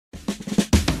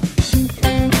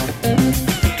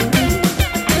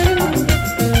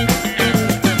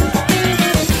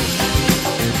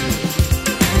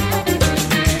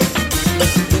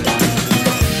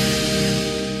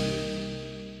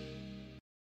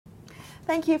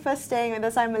Thank you for staying with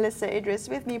us. I'm Melissa Idris.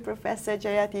 With me, Professor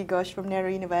Jayati Ghosh from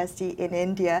Nehru University in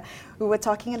India. We were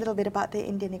talking a little bit about the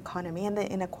Indian economy and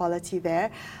the inequality there.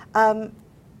 I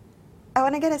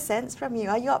want to get a sense from you.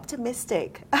 Are you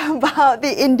optimistic about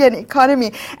the Indian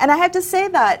economy? And I have to say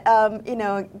that, you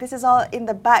know, this is all in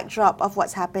the backdrop of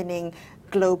what's happening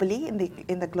globally,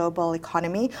 in the global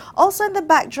economy. Also in the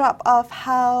backdrop of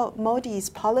how Modi's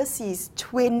policies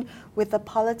twin with the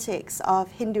politics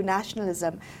of Hindu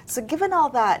nationalism. So given all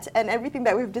that and everything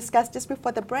that we've discussed just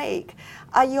before the break,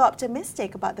 are you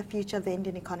optimistic about the future of the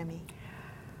Indian economy?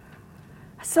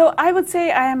 So I would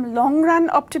say I am long run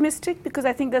optimistic because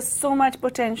I think there's so much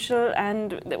potential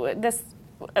and there's,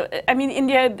 I mean,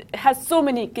 India has so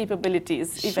many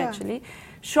capabilities eventually.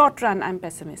 Short run, I'm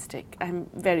pessimistic. I'm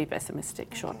very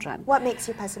pessimistic, short run. What makes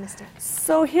you pessimistic?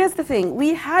 So here's the thing.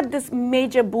 We had this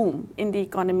major boom in the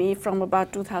economy from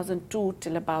about 2002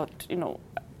 till about,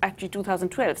 actually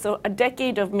 2012. So a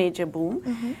decade of major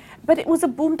boom. But it was a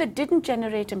boom that didn't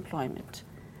generate employment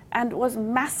and was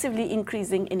massively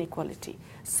increasing inequality.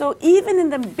 So even in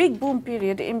the big boom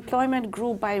period, employment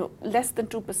grew by less than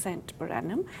 2% per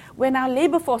annum, when our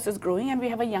labor force is growing and we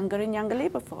have a younger and younger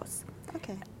labor force.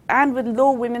 Okay. And with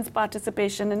low women's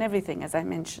participation and everything, as I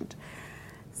mentioned.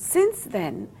 Since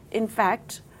then, in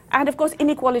fact, and of course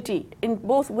inequality in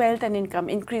both wealth and income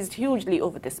increased hugely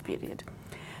over this period.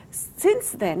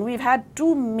 Since then, we've had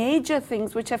two major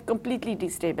things which have completely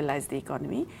destabilized the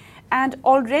economy. And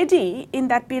already in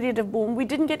that period of boom, we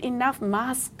didn't get enough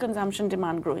mass consumption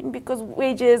demand growing because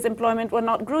wages, employment were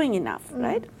not growing enough,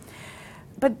 right?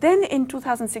 But then in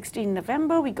 2016,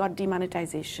 November, we got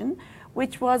demonetization,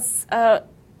 which was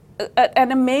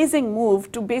an amazing move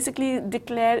to basically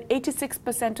declare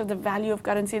 86% of the value of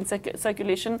currency in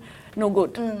circulation no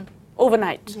good.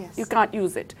 Overnight. Yes. You can't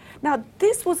use it. Now,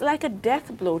 this was like a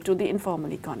death blow to the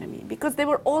informal economy because they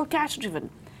were all cash driven.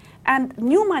 And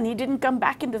new money didn't come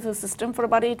back into the system for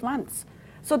about 8 months.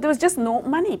 So there was just no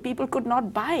money. People could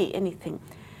not buy anything.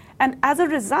 And as a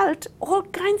result, all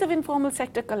kinds of informal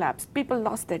sector collapsed. People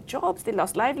lost their jobs, they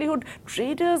lost livelihood,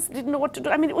 traders didn't know what to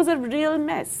do. I mean, it was a real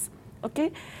mess,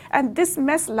 okay? And this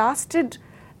mess lasted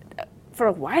for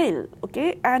a while,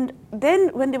 okay? And then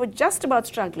when they were just about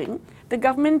struggling, the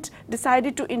government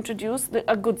decided to introduce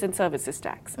a goods and services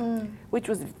tax, which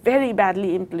was very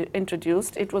badly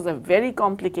introduced. It was a very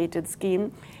complicated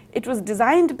scheme. It was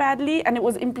designed badly and it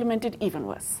was implemented even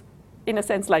worse, in a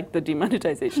sense like the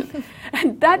demonetization.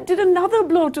 And that did another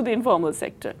blow to the informal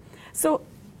sector. So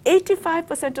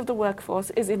 85% of the workforce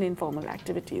is in informal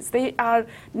activities. They are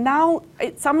now,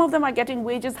 some of them are getting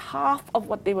wages half of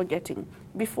what they were getting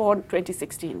before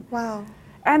 2016. Wow.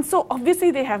 And so obviously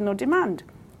they have no demand.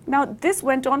 Now, this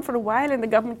went on for a while and the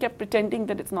government kept pretending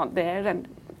that it's not there and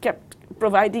kept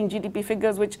providing GDP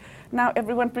figures, which now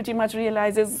everyone pretty much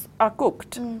realizes are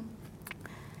cooked.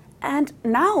 And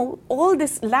now all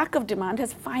this lack of demand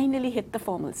has finally hit the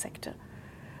formal sector.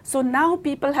 So now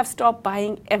people have stopped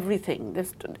buying everything.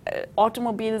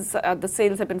 Automobiles, the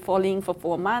sales have been falling for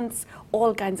 4 months,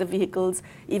 all kinds of vehicles,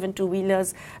 even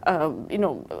two-wheelers,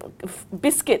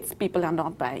 biscuits people are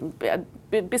not buying.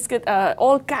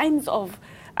 All kinds of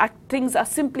things are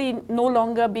simply no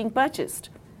longer being purchased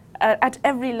at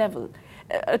every level.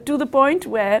 To the point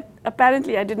where,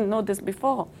 apparently I didn't know this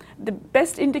before, the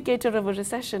best indicator of a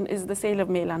recession is the sale of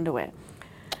male underwear.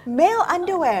 Male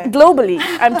underwear? Globally,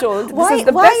 I'm told. Why is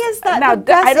the is that now, the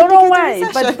best I don't know why,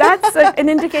 recession? but that's an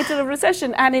indicator of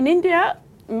recession. And in India,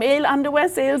 male underwear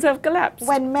sales have collapsed.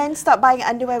 When men stop buying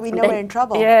underwear, we know we're in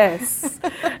trouble. Yes.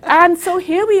 And so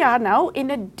here we are now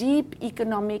in a deep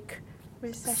economic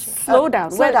recession.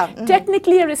 Slowdown.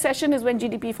 Technically a recession is when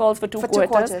GDP falls for two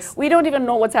quarters. We don't even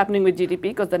know what's happening with GDP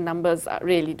because the numbers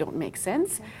really don't make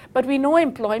sense. Okay. But we know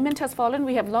employment has fallen.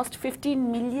 We have lost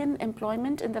 15 million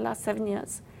employment in the last 7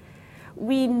 years.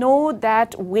 We know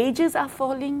that wages are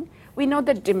falling. We know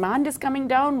that demand is coming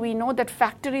down. We know that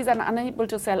factories are unable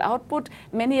to sell output.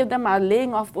 Many of them are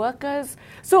laying off workers.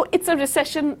 So it's a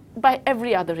recession by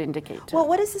every other indicator. Well,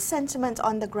 what is the sentiment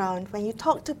on the ground? When you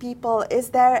talk to people, is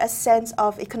there a sense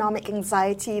of economic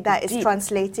anxiety that is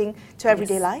translating to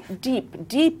everyday life?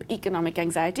 Deep economic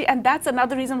anxiety. And that's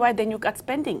another reason why then you cut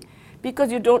spending.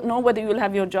 Because you don't know whether you'll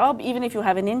have your job, even if you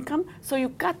have an income, so you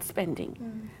cut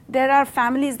spending. There are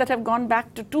families that have gone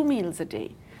back to 2 meals a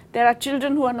day. There are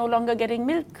children who are no longer getting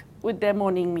milk with their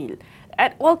morning meal.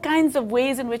 At all kinds of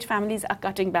ways in which families are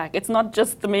cutting back. It's not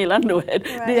just the male underwear.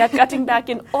 Right. They are cutting back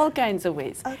in all kinds of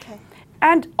ways. Okay.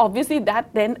 And obviously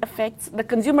that then affects the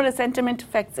consumer sentiment,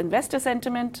 affects investor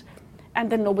sentiment, and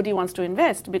then nobody wants to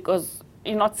invest because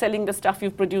you're not selling the stuff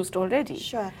you've produced already.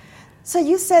 Sure. So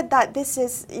you said that this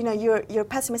is, you know, you're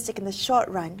pessimistic in the short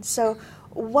run. So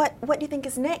what do you think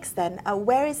is next then?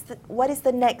 What is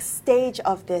the next stage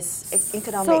of this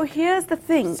economic So here's the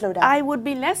thing. slowdown? I would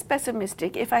be less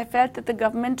pessimistic if I felt that the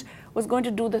government was going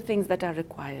to do the things that are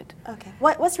required. Okay.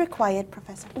 What's required,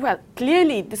 Professor? Well,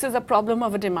 clearly this is a problem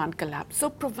of a demand collapse. So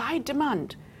provide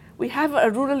demand. We have a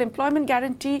rural employment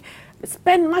guarantee.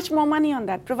 Spend much more money on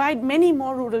that. Provide many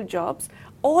more rural jobs.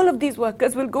 All of these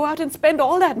workers will go out and spend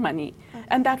all that money. Okay.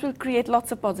 And that will create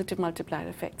lots of positive multiplier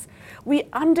effects. We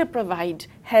underprovide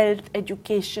health,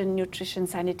 education, nutrition,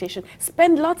 sanitation.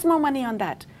 Spend lots more money on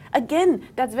that. Again,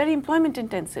 that's very employment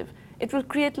intensive. It will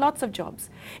create lots of jobs.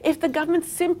 If the government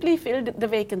simply filled the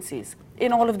vacancies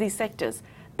in all of these sectors,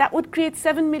 that would create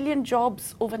 7 million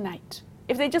jobs overnight.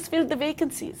 If they just filled the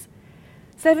vacancies.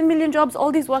 7 million jobs,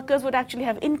 all these workers would actually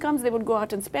have incomes, they would go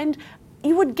out and spend.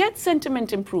 You would get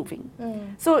sentiment improving.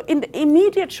 So in the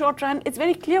immediate short run, it's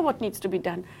very clear what needs to be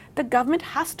done. The government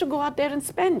has to go out there and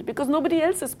spend because nobody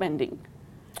else is spending.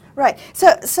 Right.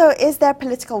 So is there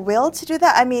political will to do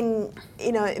that? I mean,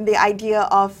 you know, in the idea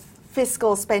of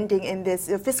fiscal spending in this,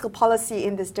 fiscal policy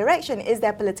in this direction, is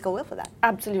there political will for that?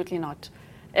 Absolutely not.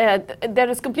 There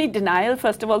is complete denial,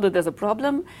 first of all, that there's a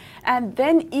problem. And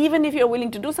then even if you're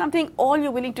willing to do something, all you're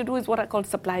willing to do is what are called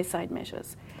supply side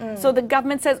measures. So the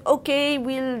government says, okay,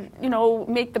 we'll, you know,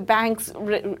 make the banks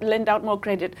lend out more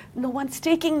credit. No one's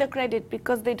taking the credit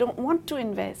because they don't want to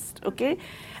invest, okay?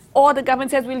 Or the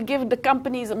government says, we'll give the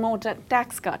companies a more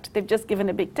tax cut. They've just given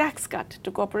a big tax cut to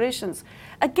corporations.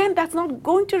 Again, that's not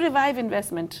going to revive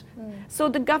investment. So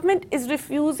the government is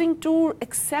refusing to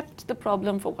accept the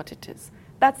problem for what it is.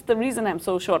 That's the reason I'm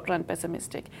so short-run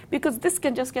pessimistic, because this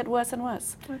can just get worse and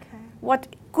worse. Okay.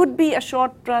 What could be a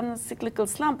short-run cyclical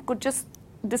slump could just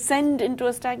descend into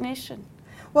a stagnation.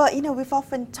 Well, you know, we've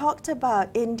often talked about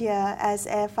India as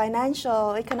a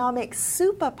financial, economic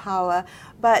superpower,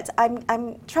 but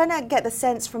I'm trying to get the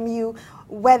sense from you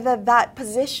whether that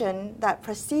position, that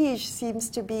prestige,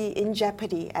 seems to be in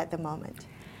jeopardy at the moment.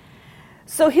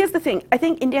 So here's the thing. I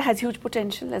think India has huge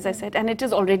potential, as I said, and it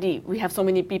is already. We have so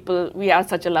many people. We are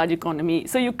such a large economy.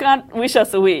 So you can't wish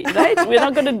us away, right? We're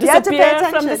not going to disappear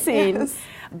from the scene. Yes.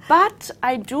 But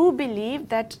I do believe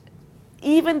that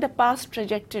even the past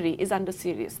trajectory is under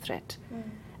serious threat.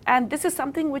 And this is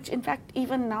something which, in fact,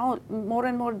 even now, more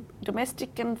and more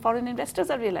domestic and foreign investors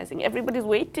are realizing. Everybody's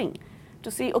waiting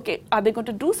to see, okay, are they going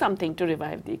to do something to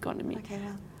revive the economy? Okay,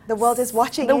 well, the world is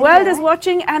watching. The world is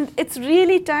watching, and it's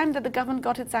really time that the government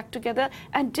got its act together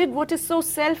and did what is so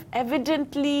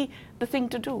self-evidently the thing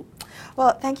to do.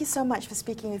 Well, thank you so much for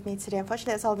speaking with me today.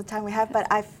 Unfortunately, that's all the time we have, but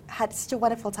I've had such a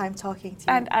wonderful time talking to you.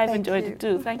 And I've enjoyed it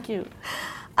too. Thank you.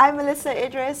 I'm Melissa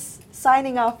Idris,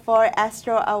 signing off for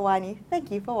Astro AWANI.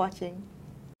 Thank you for watching.